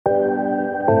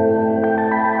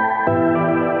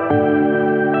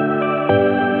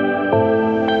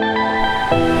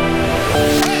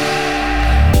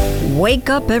Wake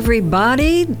up,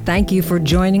 everybody. Thank you for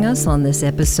joining us on this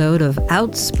episode of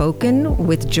Outspoken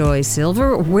with Joy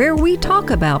Silver, where we talk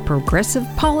about progressive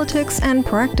politics and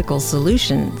practical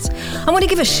solutions. I want to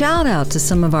give a shout out to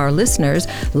some of our listeners: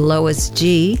 Lois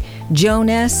G., Joan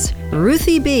S.,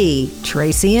 Ruthie B.,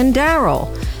 Tracy and Daryl.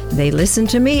 They listen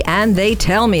to me and they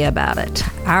tell me about it.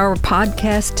 Our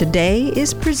podcast today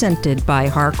is presented by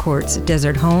Harcourt's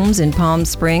Desert Homes in Palm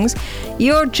Springs.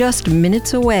 You're just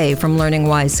minutes away from learning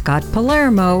why Scott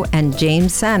Palermo and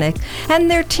James Sanick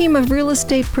and their team of real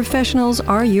estate professionals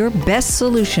are your best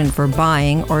solution for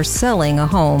buying or selling a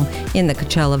home in the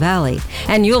Coachella Valley.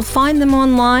 And you'll find them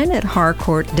online at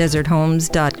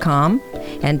harcourtdeserthomes.com.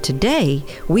 And today,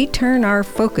 we turn our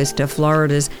focus to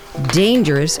Florida's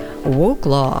dangerous woke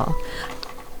law.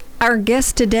 Our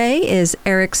guest today is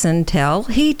Eric Sentell.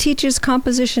 He teaches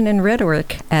composition and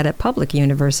rhetoric at a public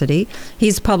university.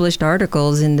 He's published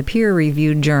articles in the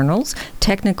peer-reviewed journals,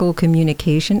 Technical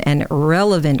Communication and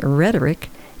Relevant Rhetoric.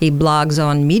 He blogs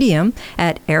on Medium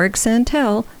at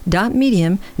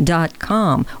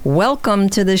ericsentell.medium.com. Welcome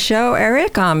to the show,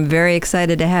 Eric. I'm very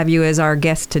excited to have you as our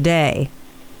guest today.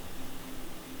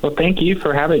 Well, thank you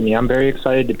for having me. I'm very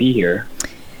excited to be here.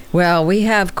 Well, we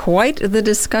have quite the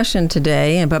discussion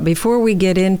today, but before we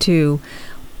get into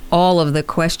all of the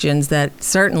questions that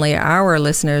certainly our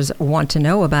listeners want to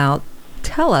know about,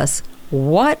 tell us,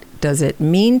 what does it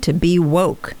mean to be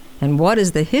woke, and what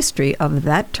is the history of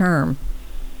that term?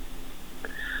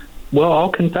 Well,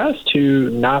 I'll confess to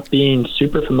not being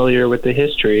super familiar with the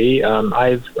history.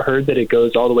 I've heard that it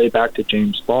goes all the way back to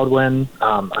James Baldwin.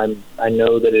 I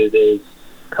know that it is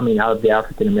coming out of the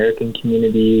African-American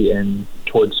community and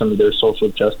towards some of their social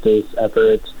justice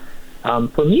efforts.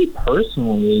 For me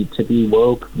personally, to be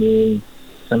woke means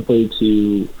simply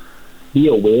to be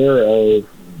aware of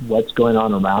what's going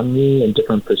on around me and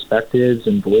different perspectives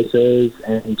and voices,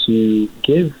 and to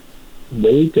give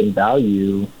weight and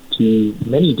value to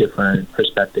many different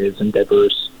perspectives and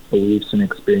diverse beliefs and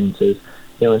experiences.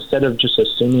 Instead of just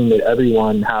assuming that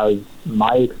everyone has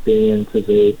my experience as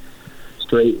a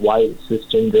straight, white,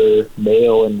 cisgender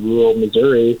male in rural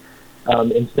Missouri,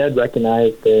 instead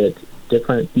recognize that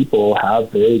different people have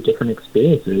very different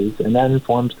experiences, and that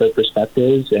informs their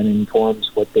perspectives and informs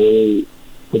what they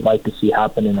would like to see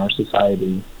happen in our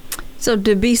society. So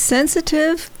to be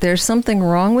sensitive, there's something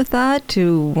wrong with that,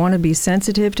 to want to be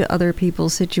sensitive to other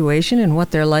people's situation and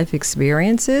what their life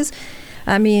experience is?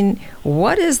 I mean,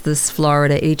 what is this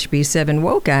Florida HB 7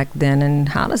 Woke Act then, and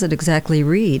how does it exactly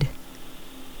read?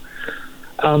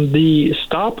 The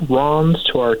Stop ROMs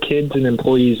to Our Kids and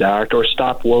Employees Act, or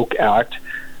Stop Woke Act,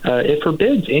 it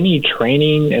forbids any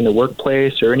training in the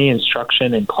workplace or any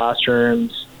instruction in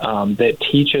classrooms that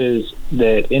teaches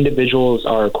that individuals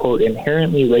are, quote,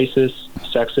 inherently racist,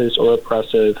 sexist, or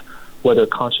oppressive, whether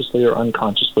consciously or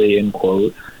unconsciously, end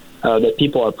quote, that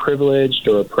people are privileged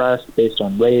or oppressed based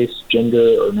on race,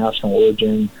 gender, or national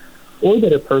origin, or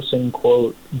that a person,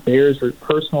 quote, bears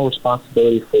personal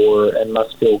responsibility for and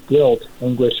must feel guilt,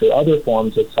 anguish, or other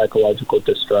forms of psychological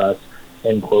distress,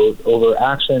 end quote, over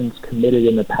actions committed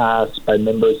in the past by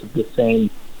members of the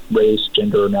same race,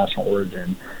 gender, or national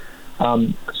origin.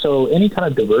 So any kind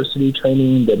of diversity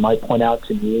training that might point out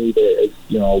to me that as,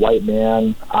 a white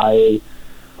man, I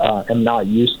am not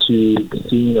used to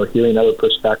seeing or hearing other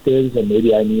perspectives, and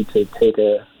maybe I need to take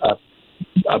a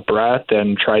breath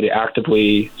and try to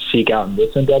actively seek out and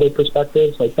listen to other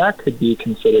perspectives, like that could be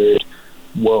considered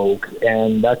woke,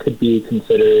 and that could be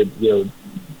considered,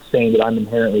 saying that I'm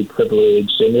inherently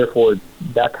privileged, and therefore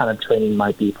that kind of training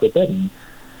might be forbidden.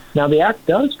 Now, the Act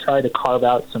does try to carve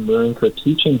out some room for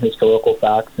teaching historical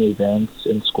facts and events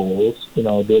in schools.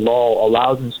 The law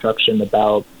allows instruction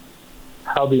about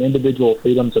how the individual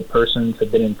freedoms of persons have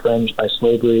been infringed by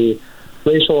slavery,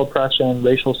 racial oppression,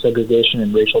 racial segregation,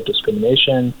 and racial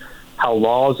discrimination, how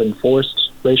laws enforced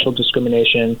racial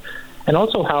discrimination, and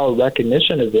also how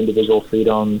recognition of individual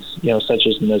freedoms, such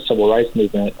as in the Civil Rights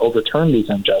Movement, overturned these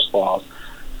unjust laws.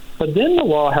 But then the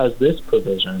law has this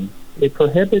provision. It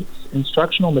prohibits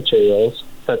instructional materials,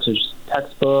 such as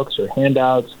textbooks or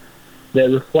handouts,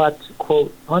 that reflect,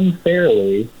 quote,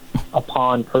 unfairly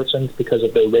upon persons because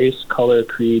of their race, color,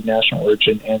 creed, national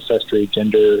origin, ancestry,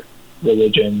 gender,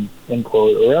 religion, end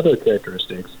quote, or other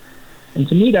characteristics. And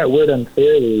to me, that word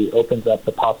unfairly opens up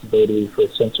the possibility for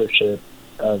censorship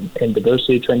in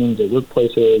diversity trainings at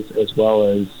workplaces, as well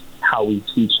as how we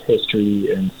teach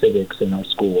history and civics in our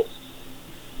schools.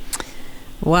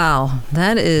 Wow,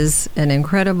 that is an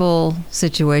incredible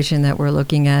situation that we're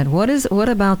looking at. What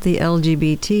about the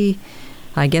LGBT?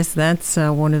 I guess that's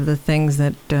one of the things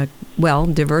that,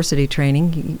 diversity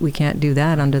training, we can't do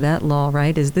that under that law,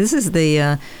 right? This is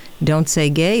the Don't Say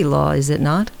Gay law, is it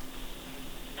not?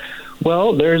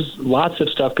 Well, there's lots of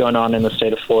stuff going on in the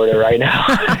state of Florida right now.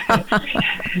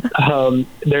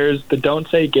 There's the Don't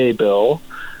Say Gay bill,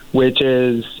 which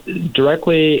is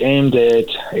directly aimed at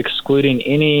excluding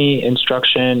any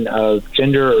instruction of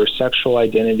gender or sexual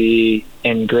identity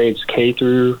in grades K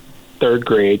through third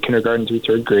grade, kindergarten through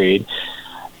third grade.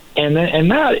 And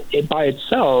that by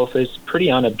itself is pretty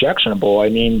unobjectionable. I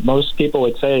mean, most people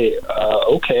would say,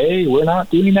 okay, we're not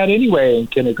doing that anyway in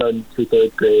kindergarten through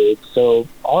third grade. So,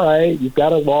 all right, you've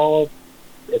got a law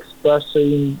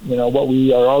expressing, what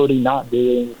we are already not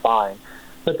doing, fine.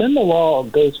 But then the law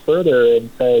goes further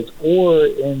and says, or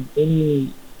in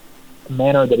any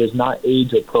manner that is not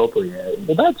age appropriate.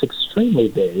 Well, that's extremely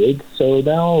vague. So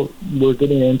now we're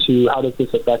getting into how does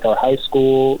this affect our high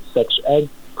school sex ed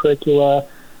curricula?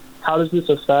 How does this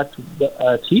affect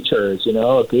teachers?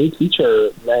 A gay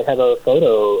teacher may have a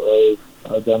photo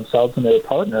of themselves and their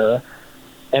partner,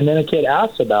 and then a kid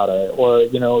asks about it. Or,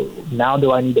 now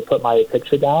do I need to put my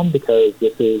picture down because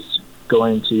this is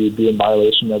going to be in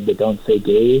violation of the Don't Say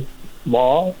Gay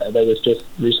law that was just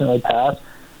recently passed?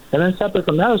 And then separate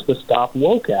from that is the Stop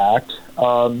Woke Act,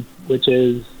 which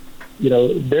is,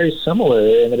 very similar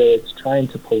in that it's trying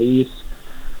to police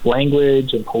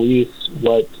language and police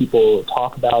what people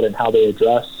talk about and how they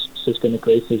address systemic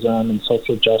racism and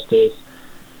social justice.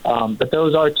 But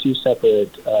those are two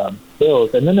separate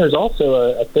bills. And then there's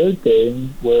also a third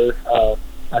thing where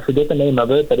I forget the name of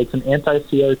it, but it's an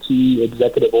anti-CRT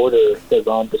executive order that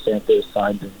Ron DeSantis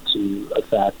signed into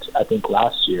effect, I think,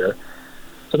 last year.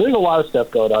 So there's a lot of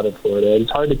stuff going on in Florida. It's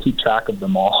hard to keep track of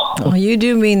them all. Oh, you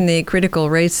do mean the critical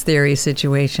race theory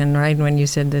situation, right, when you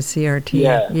said the CRT?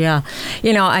 Yeah.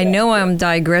 I know I'm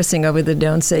digressing over the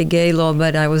Don't Say Gay law,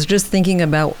 but I was just thinking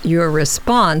about your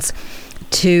response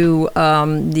to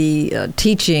the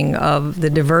teaching of the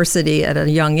diversity at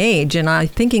a young age. And I'm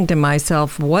thinking to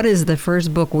myself, what is the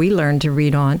first book we learned to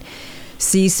read on?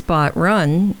 See Spot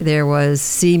Run. There was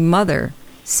See Mother.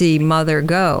 See Mother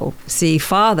Go, See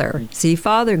Father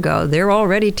Go. They're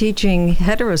already teaching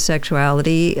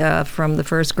heterosexuality from the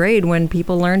first grade when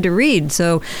people learn to read.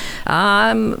 So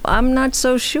I'm not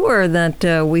so sure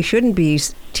that we shouldn't be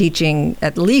teaching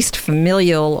at least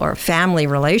familial or family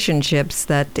relationships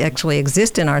that actually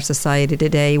exist in our society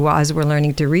today as we're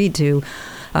learning to read to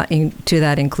that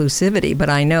inclusivity. But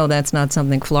I know that's not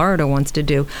something Florida wants to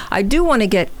do. I do want to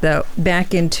get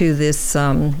back into this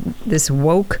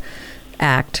woke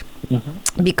act,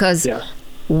 because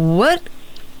what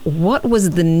was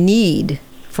the need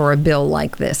for a bill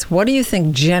like this? What do you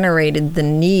think generated the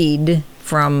need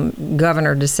from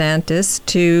Governor DeSantis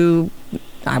to,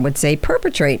 I would say,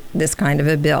 perpetrate this kind of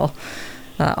a bill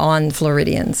on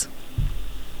Floridians?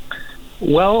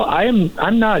 Well,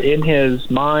 I'm not in his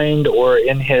mind or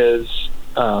in his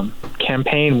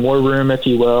campaign war room, if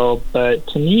you will, but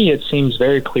to me it seems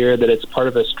very clear that it's part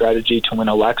of a strategy to win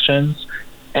elections.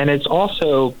 And it's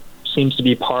also seems to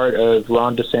be part of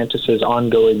Ron DeSantis'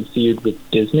 ongoing feud with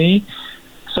Disney.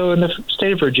 So in the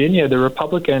state of Virginia, the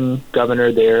Republican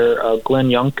governor there, Glenn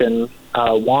Youngkin,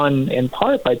 won in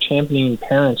part by championing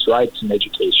parents' rights in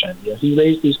education. He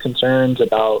raised these concerns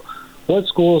about what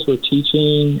schools were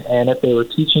teaching and if they were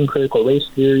teaching critical race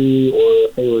theory or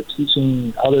if they were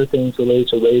teaching other things related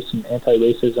to race and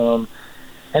anti-racism.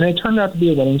 And it turned out to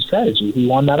be a winning strategy. He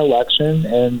won that election,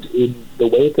 and in the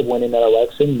wake of winning that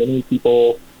election, many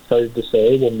people started to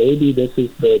say, well, maybe this is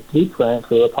the blueprint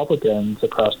for Republicans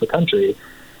across the country.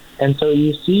 And so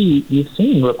you've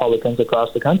seen Republicans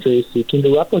across the country seeking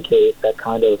to replicate that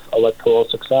kind of electoral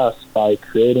success by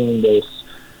creating this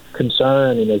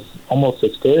concern and this almost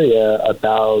hysteria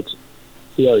about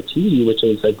CRT, which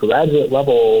is a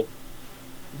graduate-level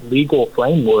legal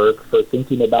framework for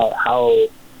thinking about how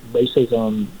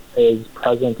racism is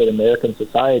present in American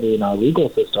society and our legal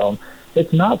system.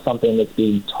 It's not something that's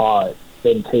being taught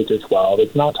in K-12.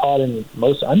 It's not taught in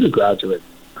most undergraduate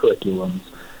curriculums.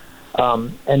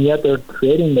 And yet they're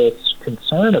creating this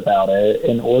concern about it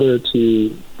in order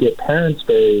to get parents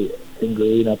very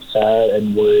angry and upset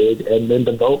and worried, and then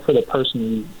to vote for the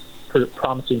person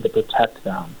promising to protect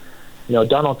them.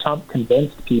 Donald Trump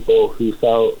convinced people who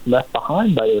felt left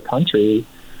behind by their country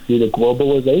due to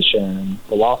globalization,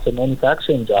 the loss of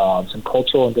manufacturing jobs, and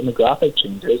cultural and demographic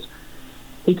changes.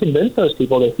 He convinced those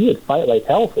people that he would fight like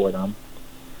hell for them.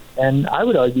 And I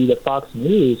would argue that Fox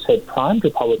News had primed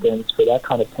Republicans for that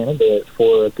kind of candidate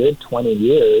for a good 20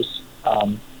 years.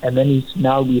 And then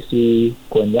now we see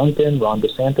Glenn Youngkin, Ron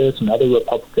DeSantis, and other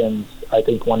Republicans, I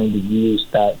think, wanting to use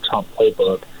that Trump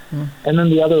playbook. And then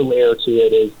the other layer to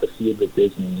it is the feud with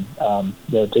Disney.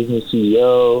 Disney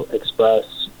CEO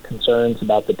expressed concerns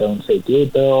about the Don't Say Do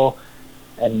bill,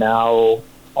 and now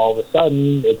all of a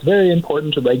sudden it's very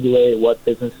important to regulate what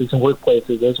businesses and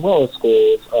workplaces as well as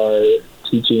schools are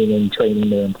teaching and training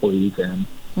their employees in.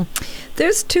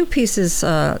 There's two pieces.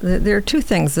 There are two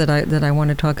things that I want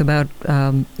to talk about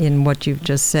in what you've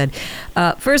just said.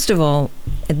 First of all,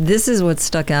 this is what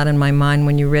stuck out in my mind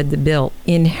when you read the bill: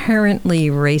 inherently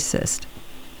racist.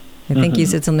 I think you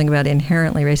said something about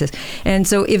inherently racist. And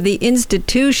so, if the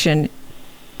institution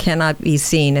cannot be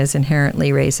seen as inherently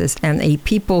racist, and the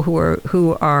people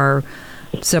who are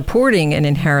supporting an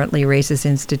inherently racist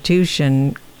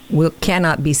institution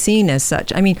cannot be seen as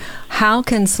such. I mean, how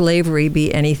can slavery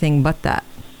be anything but that?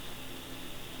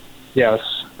 Yes,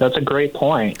 that's a great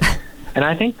point. And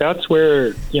I think that's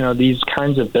where, these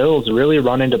kinds of bills really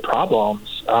run into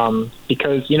problems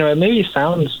because, it maybe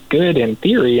sounds good in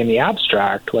theory in the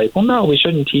abstract, like, well, no, we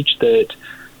shouldn't teach that,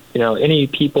 any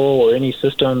people or any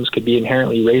systems could be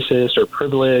inherently racist or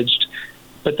privileged.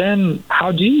 But then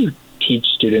how do you teach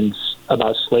students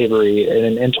about slavery in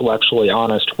an intellectually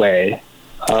honest way?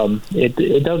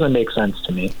 It doesn't make sense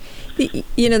to me.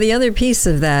 The other piece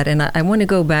of that, and I want to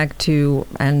go back to,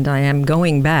 and I am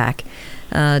going back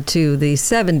to the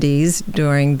 70s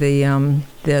during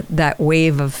that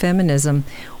wave of feminism.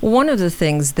 One of the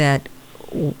things that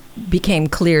became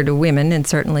clear to women, and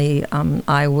certainly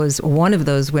I was one of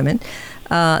those women,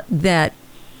 that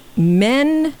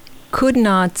men could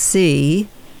not see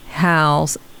how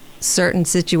certain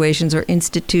situations or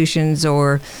institutions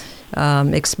or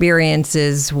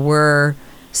experiences were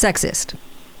sexist.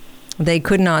 They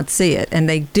could not see it, and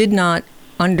they did not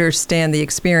understand the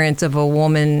experience of a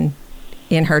woman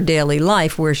in her daily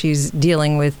life where she's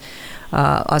dealing with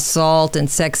assault and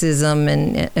sexism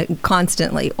and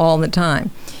constantly, all the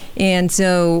time. And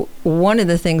so one of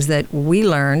the things that we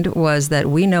learned was that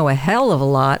we know a hell of a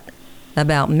lot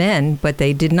about men, but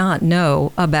they did not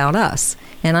know about us.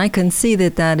 And I can see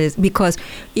that is because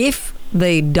if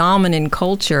the dominant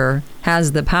culture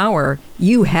has the power,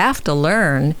 you have to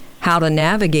learn how to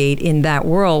navigate in that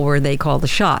world where they call the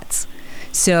shots.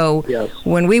 So yes.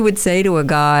 When we would say to a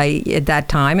guy at that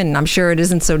time, and I'm sure it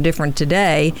isn't so different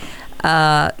today,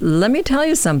 let me tell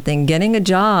you something, getting a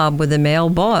job with a male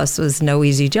boss was no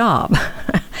easy job.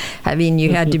 I mean,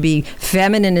 you had to be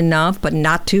feminine enough, but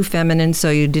not too feminine, so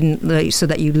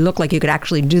that you look like you could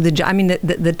actually do the job. I mean,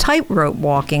 the tightrope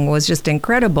walking was just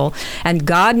incredible. And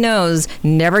God knows,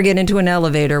 never get into an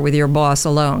elevator with your boss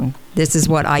alone. This is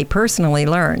what I personally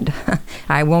learned.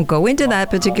 I won't go into that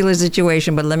particular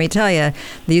situation, but let me tell you,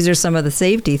 these are some of the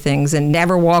safety things. And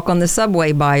never walk on the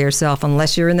subway by yourself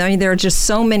unless you're in there. I mean, there are just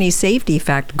so many safety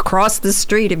factors. Cross the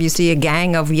street if you see a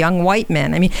gang of young white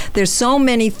men. I mean, there's so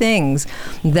many things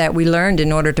that we learned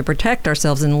in order to protect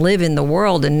ourselves and live in the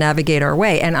world and navigate our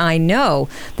way. And I know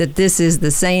that this is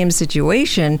the same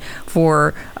situation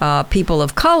for people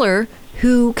of color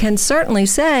who can certainly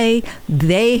say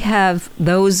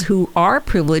those who are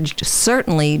privileged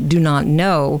certainly do not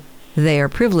know they are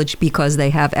privileged because they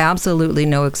have absolutely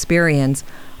no experience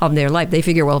of their life. They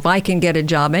figure, well, if I can get a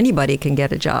job, anybody can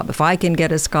get a job. If I can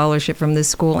get a scholarship from this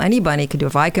school, anybody can do it.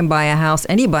 If I can buy a house,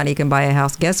 anybody can buy a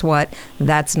house. Guess what?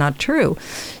 That's not true.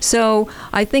 So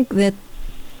I think that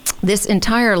this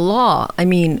entire law, I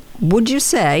mean, would you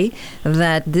say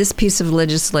that this piece of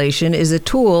legislation is a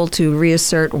tool to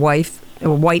reassert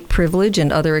white privilege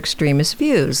and other extremist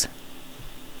views?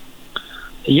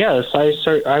 Yes,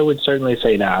 I would certainly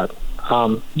say that.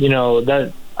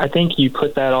 That I think you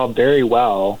put that all very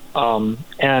well.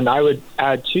 And I would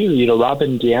add too,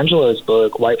 Robin DiAngelo's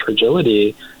book, White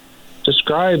Fragility,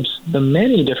 describes the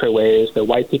many different ways that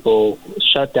white people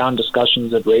shut down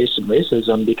discussions of race and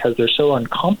racism because they're so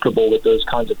uncomfortable with those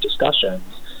kinds of discussions.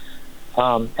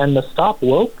 And the Stop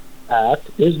Woke Act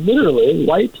is literally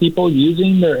white people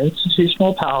using their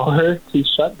institutional power to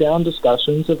shut down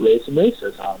discussions of race and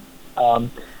racism.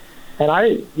 And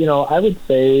I would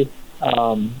say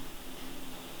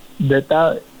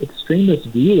that extremist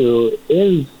view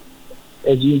is,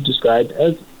 as you described,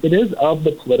 as it is of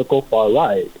the political far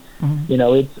right. Mm-hmm.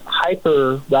 It's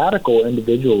hyper radical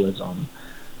individualism.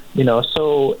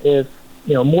 So if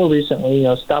more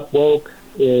recently, Stop Woke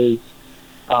is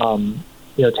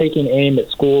taking aim at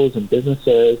schools and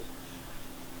businesses.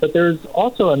 But there's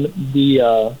also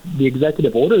the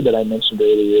executive order that I mentioned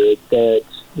earlier that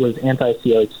was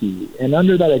anti-CRT. And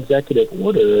under that executive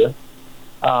order,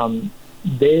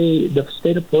 the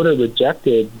state of Florida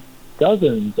rejected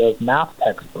dozens of math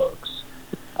textbooks,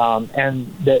 and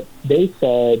that they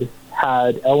said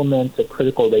had elements of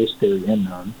critical race theory in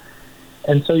them.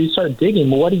 And so you start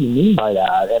digging, well, what do you mean by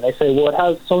that? And they say, well, it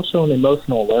has social and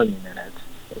emotional learning in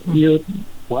it.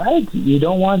 what? You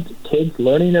don't want kids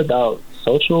learning about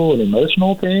social and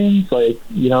emotional things, and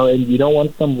you don't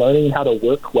want them learning how to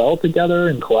work well together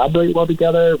and collaborate well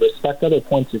together, respect other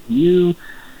points of view.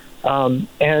 And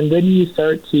then you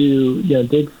start to,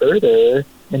 dig further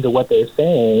into what they're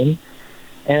saying,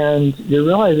 and you're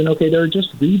realizing, okay, they're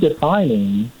just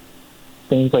redefining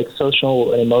things like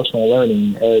social and emotional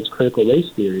learning as critical race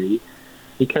theory,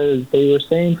 because they were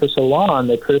saying for so long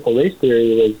that critical race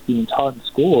theory was being taught in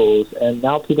schools, and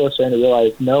now people are starting to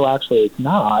realize, no, actually it's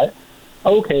not.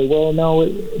 Okay, well, no,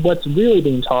 what's really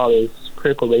being taught is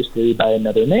critical race theory by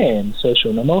another name, social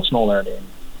and emotional learning.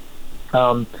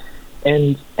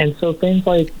 And so things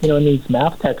like, in these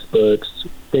math textbooks,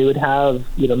 they would have,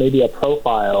 maybe a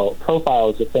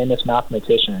profiles of famous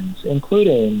mathematicians,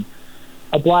 including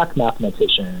a black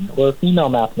mathematician or a female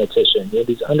mathematician,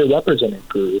 these underrepresented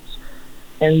groups.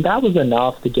 And that was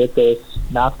enough to get this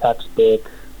math textbook,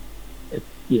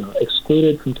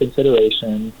 excluded from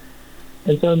consideration.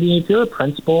 And so, if you're a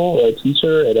principal or a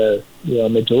teacher at a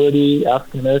majority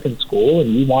African-American school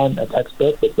and you want a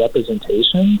textbook with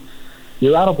representation,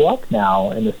 you're out of luck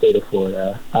now in the state of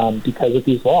Florida because of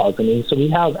these laws. So we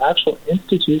have actual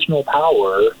institutional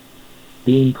power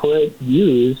being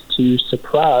used to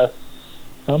suppress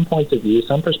some points of view,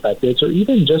 some perspectives, or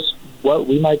even just what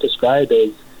we might describe as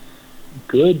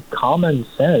good common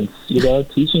sense,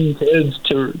 teaching kids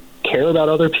to care about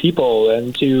other people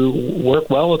and to work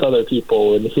well with other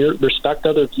people and respect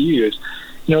other views.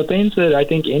 Things that I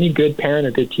think any good parent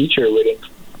or good teacher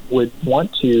would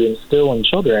want to instill in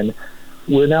children,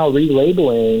 we're now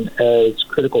relabeling as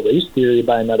critical race theory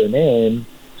by another name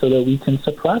so that we can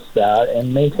suppress that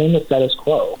and maintain the status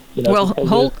quo. Well,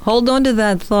 hold on to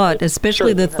that thought,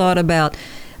 especially the thought about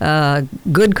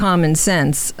good common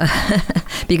sense,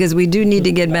 because we do need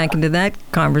to get back into that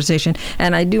conversation.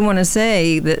 And I do want to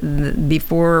say that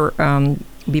before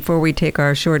we take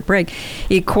our short break,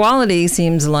 equality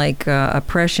seems like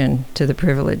oppression to the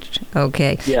privileged.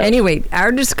 Okay. Yeah. Anyway,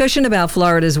 our discussion about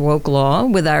Florida's woke law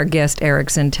with our guest Eric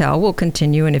Sentell will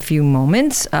continue in a few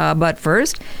moments. But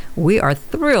first, we are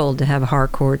thrilled to have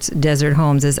Harcourt's Desert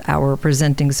Homes as our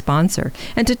presenting sponsor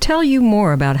and to tell you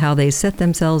more about how they set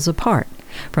themselves apart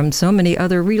from so many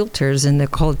other realtors in the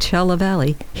Coachella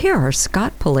Valley. Here are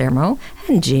Scott Palermo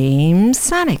and James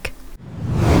Sanick.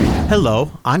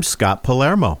 Hello, I'm Scott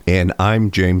Palermo. And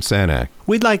I'm James Sanick.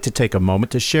 We'd like to take a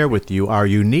moment to share with you our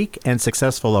unique and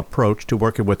successful approach to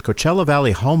working with Coachella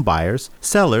Valley home buyers,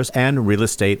 sellers, and real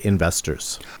estate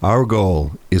investors. Our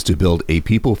goal is to build a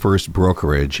people-first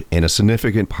brokerage, and a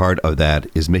significant part of that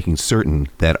is making certain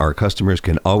that our customers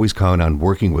can always count on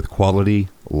working with quality,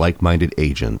 like-minded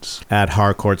agents. At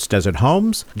Harcourt's Desert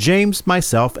Homes, James,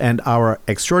 myself, and our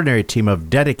extraordinary team of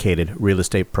dedicated real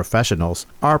estate professionals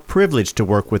are privileged to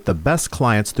work with the best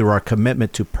clients through our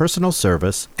commitment to personal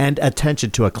service and attention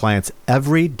to a client's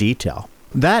every detail.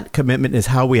 That commitment is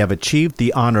how we have achieved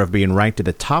the honor of being ranked in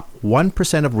the top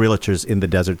 1% of realtors in the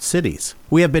desert cities.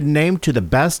 We have been named to the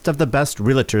best of the best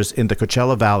realtors in the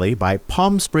Coachella Valley by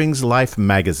Palm Springs Life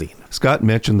magazine. Scott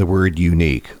mentioned the word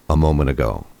unique a moment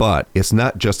ago, but it's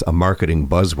not just a marketing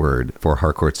buzzword for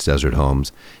Harcourt's Desert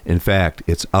Homes. In fact,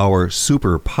 it's our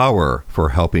superpower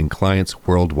for helping clients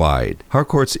worldwide.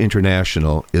 Harcourt's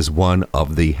International is one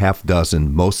of the half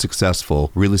dozen most successful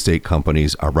real estate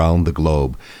companies around the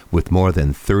globe, with more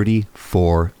than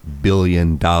 $34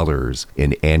 billion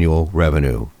in annual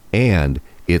revenue. And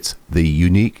it's the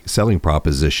unique selling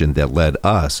proposition that led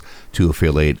us to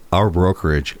affiliate our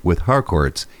brokerage with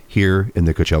Harcourt's here in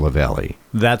the Coachella Valley.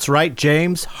 That's right,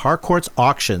 James. Harcourt's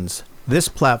Auctions. This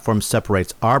platform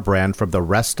separates our brand from the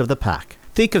rest of the pack.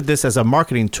 Think of this as a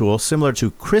marketing tool similar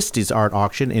to Christie's Art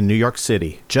Auction in New York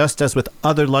City. Just as with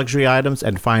other luxury items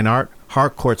and fine art,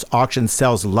 Harcourt's Auction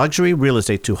sells luxury real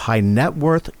estate to high net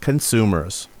worth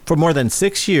consumers. For more than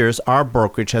 6 years, our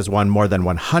brokerage has won more than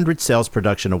 100 sales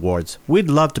production awards. We'd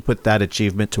love to put that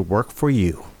achievement to work for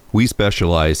you. We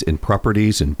specialize in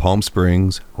properties in Palm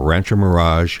Springs, Rancho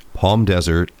Mirage, Palm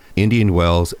Desert, Indian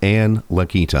Wells, and La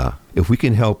Quinta. If we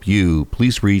can help you,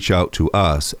 please reach out to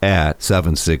us at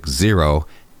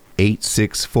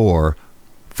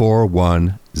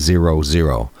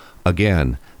 760-864-4100.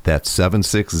 Again, that's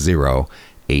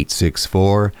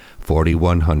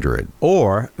 760-864-4100.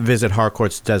 Or visit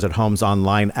Harcourt's Desert Homes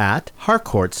online at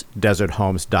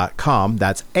harcourtsdeserthomes.com.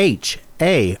 That's HARCOURTS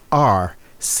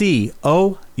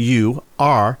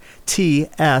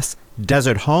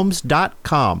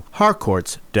deserthomes.com.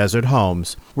 Harcourt's Desert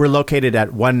Homes. We're located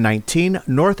at 119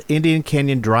 North Indian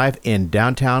Canyon Drive in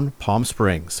downtown Palm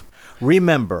Springs.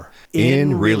 Remember,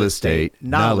 in real estate,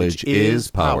 knowledge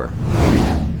is power.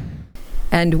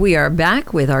 And we are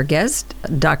back with our guest,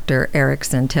 Dr. Eric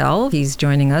Sentell. He's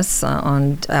joining us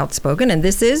on Outspoken, and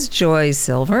this is Joy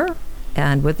Silver,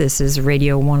 and with this is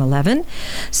Radio 111.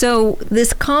 So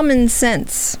this common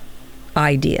sense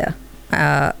idea,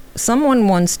 someone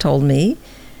once told me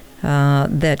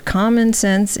that common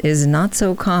sense is not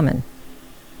so common.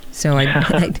 So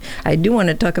I do want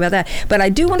to talk about that. But I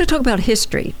do want to talk about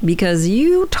history, because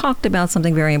you talked about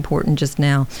something very important just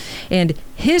now. And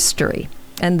history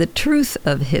and the truth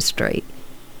of history,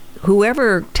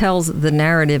 whoever tells the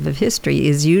narrative of history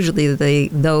is usually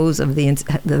those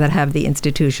that have the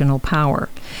institutional power.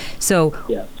 So,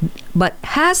 yes. But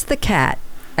has the cat,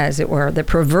 as it were, the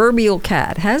proverbial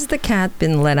cat, has the cat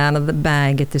been let out of the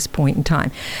bag at this point in time?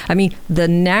 I mean, the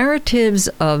narratives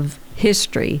of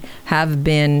history have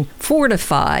been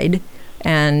fortified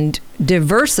and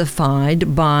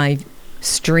diversified by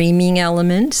streaming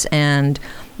elements and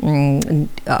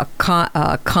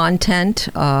content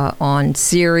on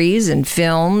series and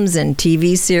films and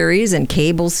TV series and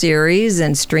cable series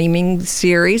and streaming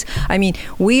series. I mean,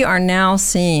 we are now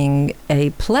seeing a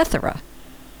plethora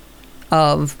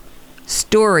of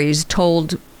stories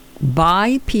told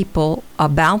by people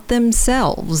about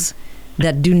themselves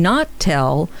that do not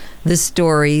tell the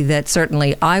story that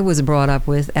certainly I was brought up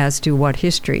with as to what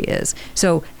history is.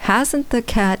 So hasn't the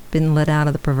cat been let out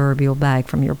of the proverbial bag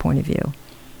from your point of view?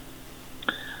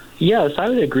 Yes, I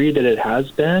would agree that it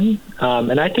has been.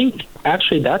 And I think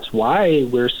actually that's a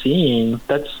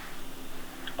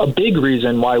big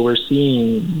reason why we're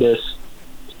seeing this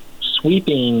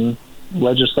sweeping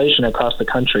legislation across the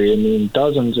country. I mean,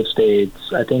 dozens of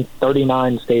states, I think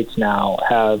 39 states now,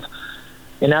 have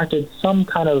enacted some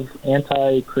kind of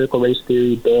anti-critical race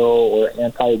theory bill or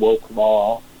anti-woke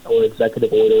law or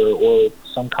executive order or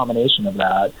some combination of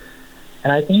that.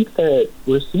 And I think that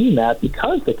we're seeing that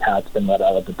because the cat's been let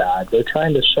out of the bag. They're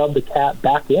trying to shove the cat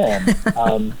back in.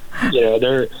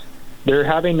 They're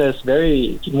having this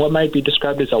what might be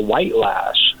described as a white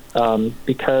lash,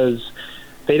 because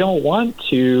they don't want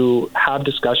to have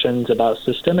discussions about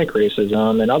systemic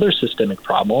racism and other systemic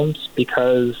problems,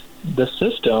 because the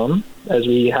system, as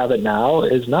we have it now,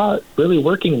 is not really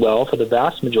working well for the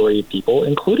vast majority of people,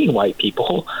 including white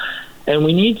people. And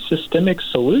we need systemic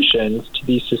solutions to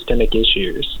these systemic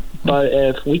issues. But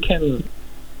if we can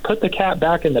put the cat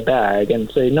back in the bag and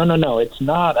say, no, it's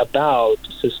not about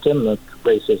systemic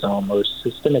racism or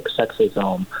systemic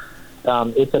sexism.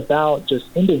 It's about just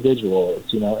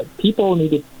individuals. People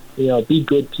need to, be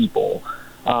good people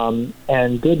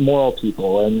and good moral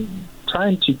people. And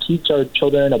trying to teach our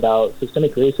children about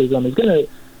systemic racism is going to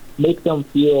make them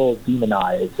feel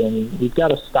demonized, and we've got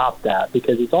to stop that,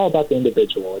 because it's all about the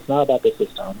individual. It's not about the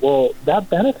system. Well, that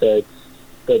benefits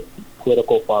the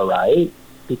political far right,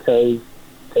 because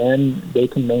then they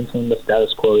can maintain the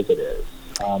status quo as it is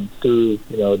through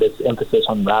this emphasis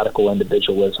on radical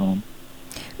individualism.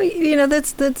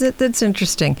 That's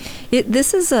interesting.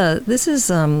 This is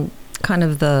kind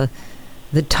of the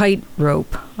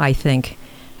tightrope, I think,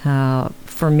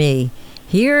 for me.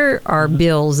 Here are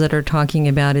bills that are talking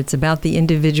about it's about the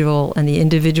individual and the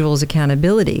individual's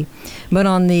accountability, but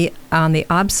on the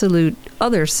absolute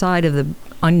other side of the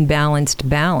unbalanced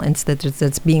balance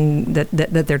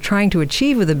that they're trying to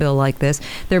achieve with a bill like this,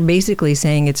 they're basically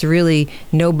saying it's really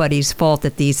nobody's fault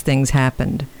that these things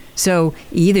happened. So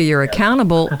either you're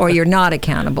accountable or you're not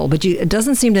accountable, but it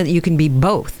doesn't seem that you can be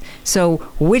both. So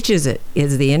which is it?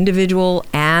 Is the individual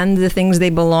and the things they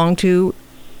belong to,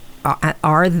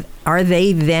 are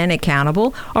they then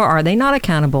accountable, or are they not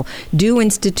accountable? Do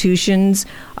institutions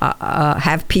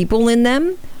have people in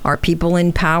them? Are people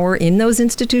in power in those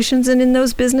institutions and in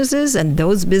those businesses? And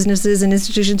those businesses and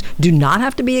institutions do not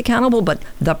have to be accountable, but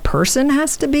the person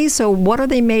has to be? So what are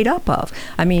they made up of?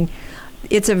 I mean,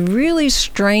 it's a really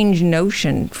strange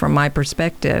notion from my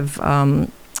perspective,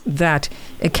 that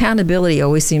accountability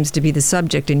always seems to be the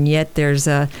subject, and yet there's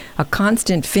a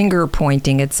constant finger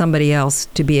pointing at somebody else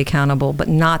to be accountable, but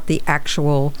not the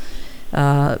actual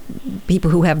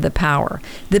people who have the power.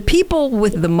 The people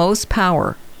with the most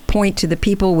power point to the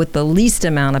people with the least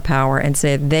amount of power and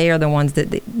say they are the ones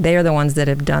that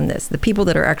have done this. The people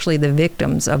that are actually the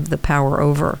victims of the power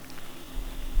over.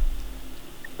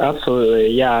 Absolutely,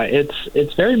 yeah.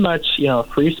 It's very much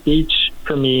free speech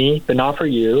for me, but not for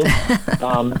you.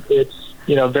 It's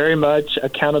very much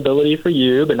accountability for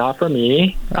you, but not for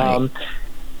me. Right.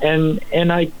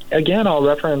 And I'll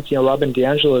reference Robin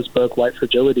DiAngelo's book White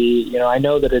Fragility. I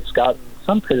know that it's gotten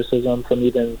some criticism from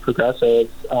even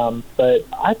progressives, but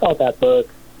I thought that book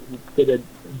did a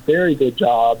very good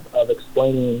job of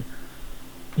explaining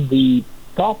the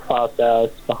thought process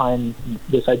behind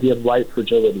this idea of white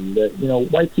fragility, that,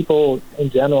 white people in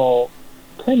general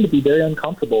tend to be very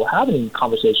uncomfortable having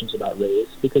conversations about race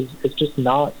because it's just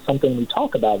not something we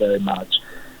talk about very much.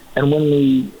 And when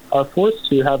we are forced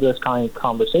to have this kind of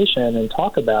conversation and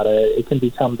talk about it, it can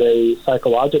become very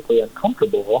psychologically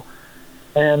uncomfortable.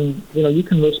 And, you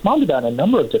can respond to that in a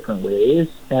number of different ways.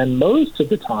 And most of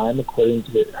the time, according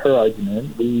to her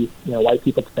argument, white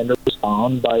people tend to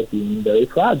respond by being very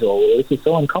fragile. This is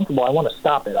so uncomfortable, I want to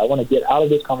stop it. I want to get out of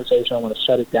this conversation. I want to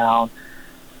shut it down.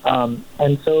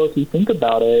 And so if you think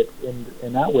about it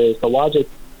in that way, the logic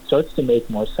starts to make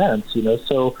more sense,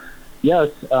 So, yes,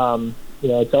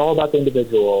 it's all about the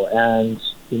individual. And,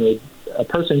 an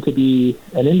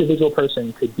individual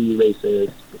person could be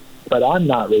racist, but I'm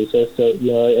not racist. So,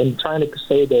 and trying to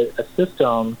say that a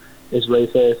system is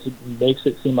racist makes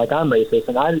it seem like I'm racist.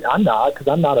 And I'm not, because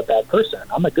I'm not a bad person.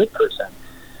 I'm a good person.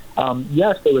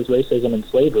 Yes, there was racism in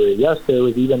slavery. Yes, there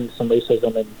was even some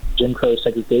racism in Jim Crow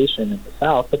segregation in the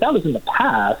South, but that was in the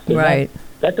past. And right.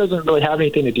 That doesn't really have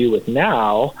anything to do with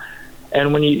now.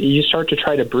 And when you start to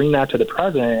try to bring that to the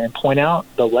present and point out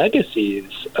the legacies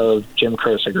of Jim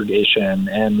Crow segregation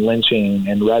and lynching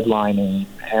and redlining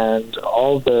and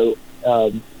all the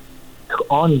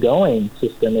ongoing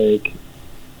systemic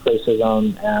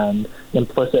racism and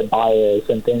implicit bias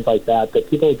and things like that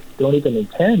people don't even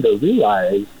intend or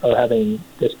realize are having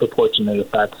disproportionate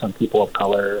effects on people of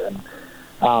color, and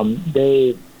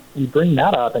you bring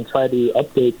that up and try to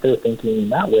update their thinking in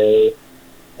that way,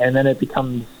 and then it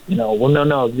becomes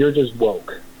no, you're just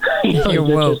woke. You're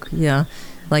woke.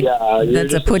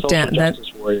 That's a put down.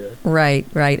 Right.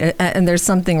 And there's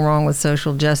something wrong with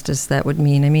social justice. That would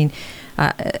mean.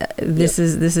 This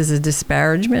is a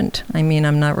disparagement.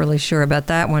 I'm not really sure about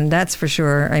that one. That's for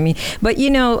sure. But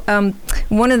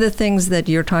one of the things that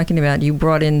you're talking about, you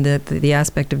brought in the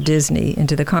aspect of Disney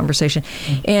into the conversation,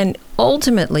 and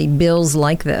ultimately bills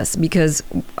like this, because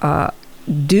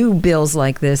do bills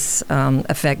like this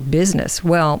affect business?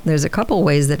 Well, there's a couple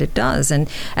ways that it does, and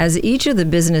as each of the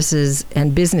businesses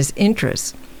and business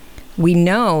interests, we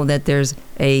know that there's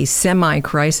a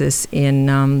semi-crisis in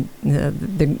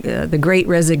the Great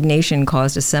Resignation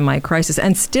caused a semi-crisis,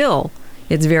 and still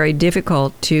it's very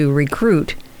difficult to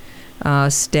recruit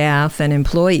staff and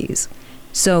employees.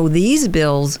 So these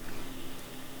bills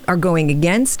are going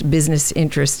against business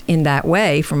interests in that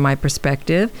way, from my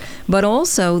perspective, but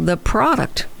also the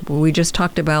product. We just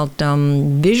talked about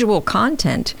visual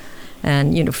content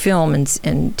and film and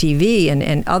TV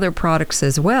and other products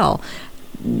as well.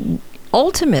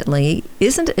 Ultimately,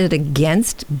 isn't it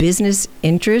against business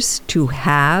interests to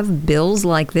have bills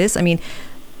like this?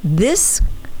 This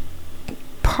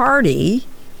party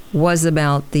was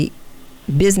about the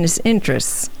business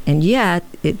interests, and yet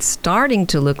it's starting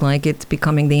to look like it's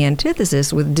becoming the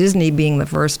antithesis, with Disney being the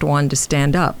first one to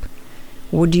stand up.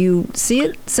 Would you see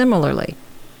it similarly?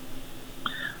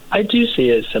 I do see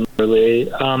it similarly.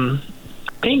 I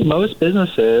think most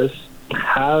businesses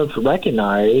have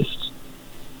recognized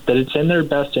that it's in their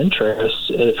best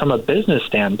interest, from a business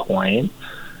standpoint,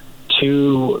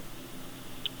 to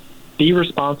be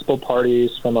responsible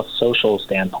parties from a social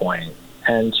standpoint,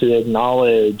 and to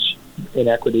acknowledge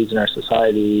inequities in our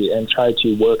society and try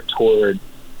to work toward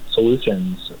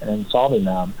solutions and solving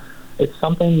them. It's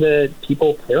something that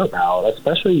people care about,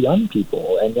 especially young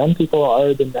people, and young people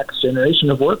are the next generation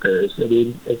of workers.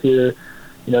 If you're,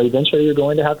 eventually you're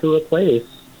going to have to replace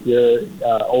your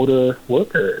older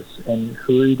workers, and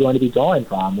who are you going to be drawing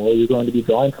from? Well, you're going to be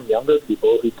drawing from younger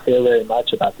people who care very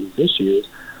much about these issues.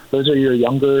 Those are your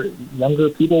younger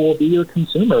people will be your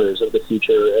consumers of the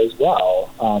future as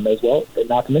well,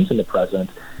 not to mention the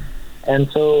present. And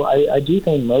so I do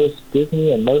think most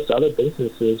Disney and most other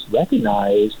businesses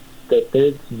recognize that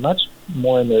there's much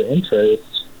more in their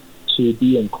interest to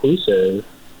be inclusive.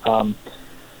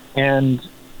 And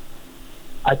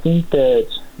I think that,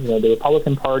 the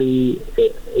Republican Party,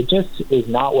 it just is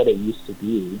not what it used to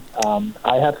be.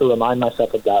 I have to remind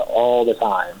myself of that all the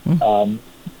time.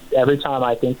 Every time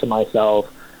I think to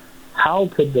myself, how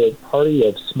could the party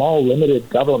of small, limited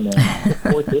government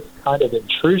support this kind of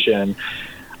intrusion?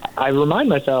 I remind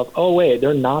myself, oh, wait,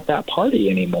 they're not that party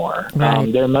anymore.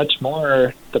 Right. They're much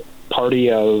more the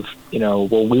party of, we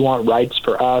want rights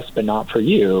for us, but not for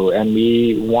you. And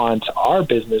we want our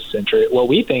business interest, what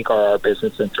we think are our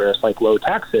business interests, like low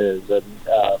taxes and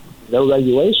no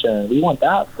regulation. We want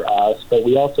that for us, but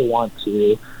we also want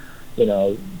to,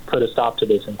 put a stop to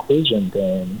this inclusion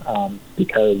thing,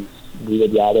 because we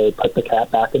would rather put the cat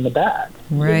back in the bag.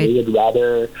 Right. We would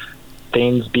rather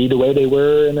things be the way they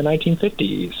were in the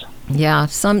 1950s. Yeah,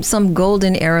 some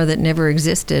golden era that never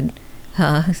existed.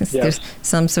 There's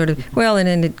some sort of, well, and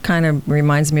then it kind of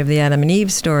reminds me of the Adam and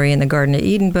Eve story in the Garden of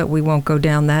Eden, but we won't go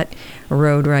down that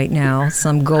road right now.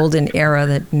 Some golden era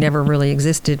that never really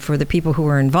existed for the people who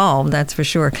were involved, that's for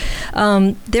sure.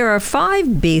 There are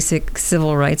 5 basic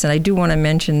civil rights, and I do want to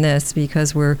mention this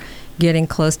because we're getting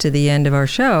close to the end of our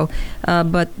show,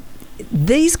 but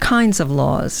these kinds of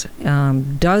laws,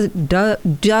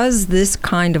 does this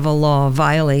kind of a law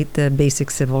violate the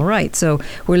basic civil rights? So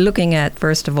we're looking at,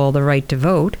 first of all, the right to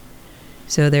vote.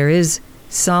 So there is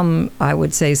some, I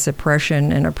would say,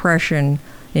 suppression and oppression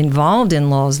involved in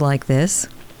laws like this.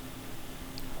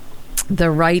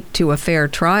 The right to a fair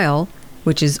trial,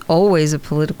 which is always a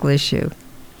political issue,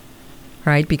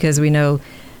 right? Because we know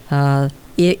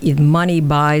money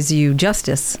buys you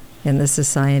justice in this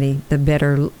society. The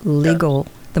better legal,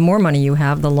 the more money you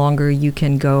have, the longer you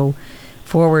can go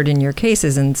forward in your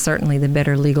cases, and certainly the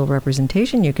better legal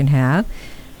representation you can have.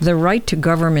 The right to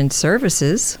government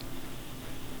services,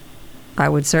 I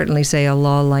would certainly say a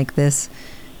law like this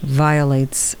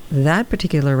violates that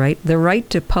particular right. The right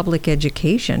to public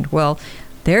education, well,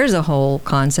 there's a whole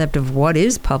concept of what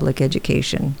is public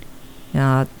education.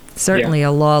 Certainly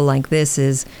a law like this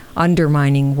is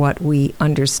undermining what we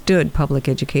understood public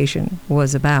education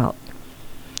was about.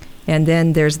 And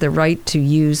then there's the right to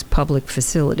use public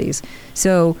facilities.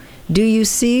 So do you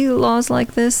see laws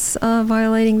like this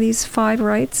violating these 5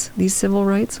 rights, these civil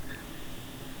rights?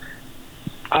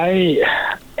 As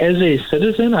a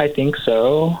citizen, I think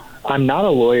so. I'm not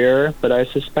a lawyer, but I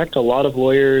suspect a lot of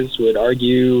lawyers would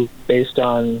argue based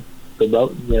on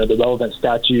the relevant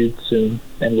statutes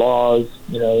and laws,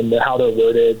 and how they're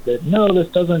worded, that no,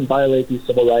 this doesn't violate these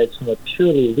civil rights from a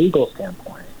purely legal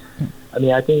standpoint. I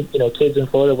mean, I think, kids in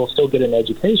Florida will still get an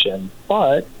education,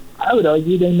 but I would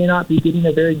argue they may not be getting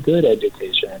a very good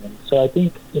education. And so I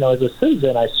think, as a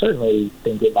citizen, I certainly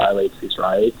think it violates these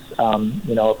rights.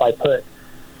 If I put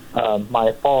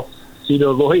my false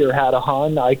pseudo lawyer hat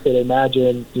on, I could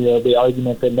imagine, the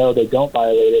argument that no, they don't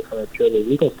violate it from a purely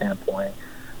legal standpoint.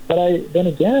 But then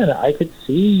again, I could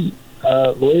see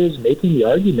lawyers making the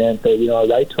argument that, a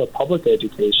right to a public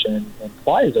education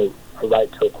implies a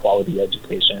right to a quality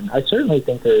education. I certainly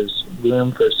think there's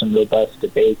room for some robust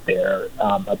debate there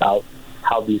about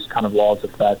how these kind of laws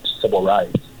affect civil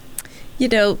rights.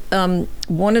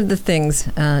 One of the things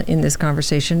in this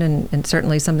conversation, and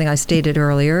certainly something I stated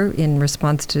earlier in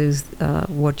response to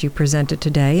what you presented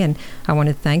today, and I want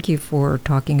to thank you for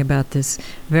talking about this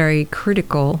very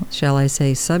critical, shall I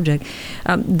say, subject,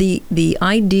 the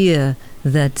idea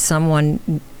that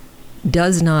someone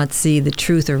does not see the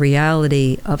truth or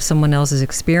reality of someone else's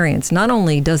experience, not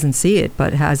only doesn't see it,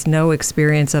 but has no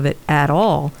experience of it at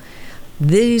all.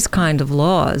 These kind of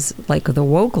laws, like the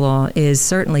woke law, is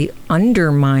certainly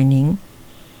undermining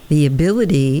the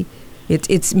ability.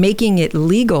 It's making it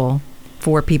legal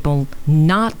for people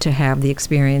not to have the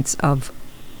experience of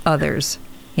others.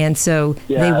 And so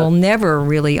they will never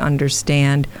really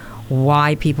understand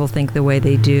why people think the way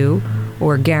they do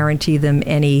or guarantee them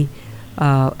any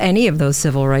of those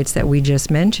civil rights that we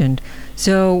just mentioned.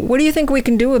 So what do you think we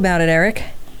can do about it, Eric?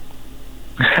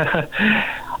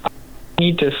 We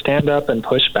need to stand up and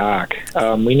push back.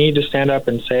 We need to stand up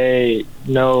and say,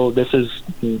 no, this is,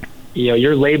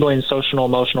 you're labeling social and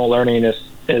emotional learning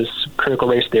as critical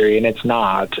race theory, and it's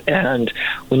not. And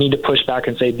we need to push back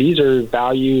and say these are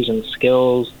values and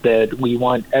skills that we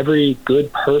want every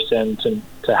good person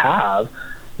to have.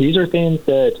 These are things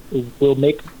that will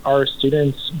make our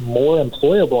students more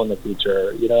employable in the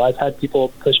future. I've had people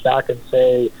push back and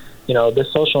say,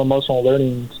 this social emotional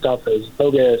learning stuff is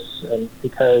bogus, and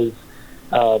because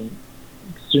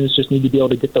students just need to be able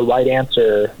to get the right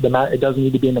answer. It doesn't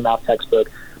need to be in the math textbook.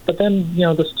 But then,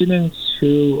 the students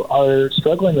who are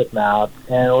struggling with math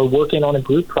and are working on a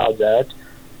group project,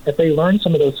 if they learn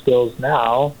some of those skills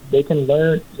now, they can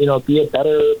learn, be a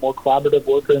better, more collaborative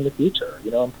worker in the future.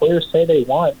 Employers say they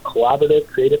want collaborative,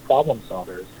 creative problem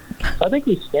solvers. So I think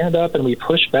we stand up and we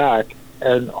push back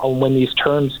and when these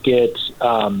terms get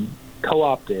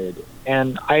co-opted.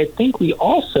 And I think we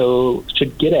also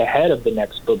should get ahead of the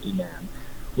next boogeyman.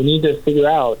 We need to figure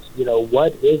out,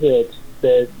 what is it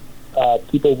that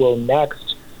people will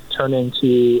next turn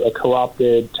into a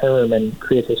co-opted term and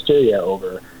create hysteria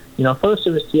over. First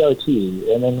it was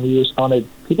CRT, and then we responded,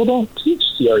 people don't teach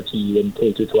CRT in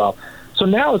K through 12. So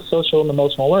now it's social and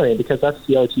emotional learning because that's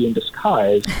CRT in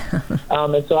disguise.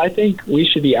 And so I think we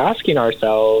should be asking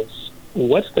ourselves,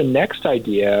 what's the next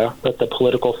idea that the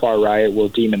political far right will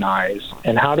demonize,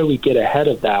 and how do we get ahead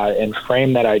of that and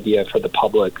frame that idea for the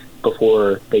public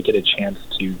before they get a chance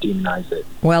to demonize it.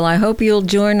 Well, I hope you'll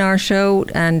join our show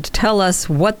and tell us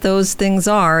what those things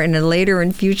are in a later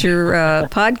and future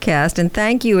podcast. And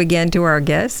thank you again to our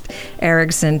guest,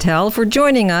 Eric Sentell, for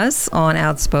joining us on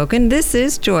Outspoken. This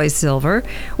is Joy Silver.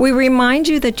 We remind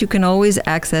you that you can always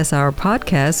access our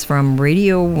podcasts from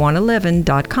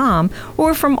radio111.com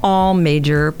or from all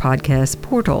major podcast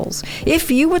portals.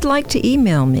 If you would like to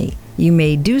email me, you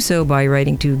may do so by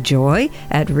writing to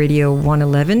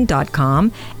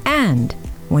joy@radio111.com. And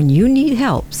when you need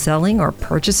help selling or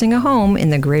purchasing a home in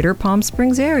the Greater Palm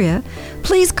Springs area,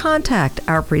 please contact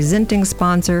our presenting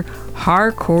sponsor,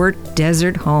 Harcourt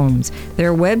Desert Homes.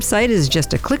 Their website is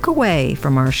just a click away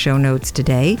from our show notes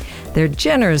today. Their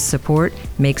generous support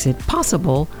makes it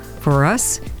possible for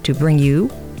us to bring you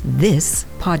this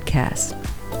podcast.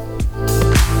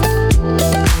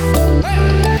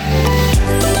 Hey!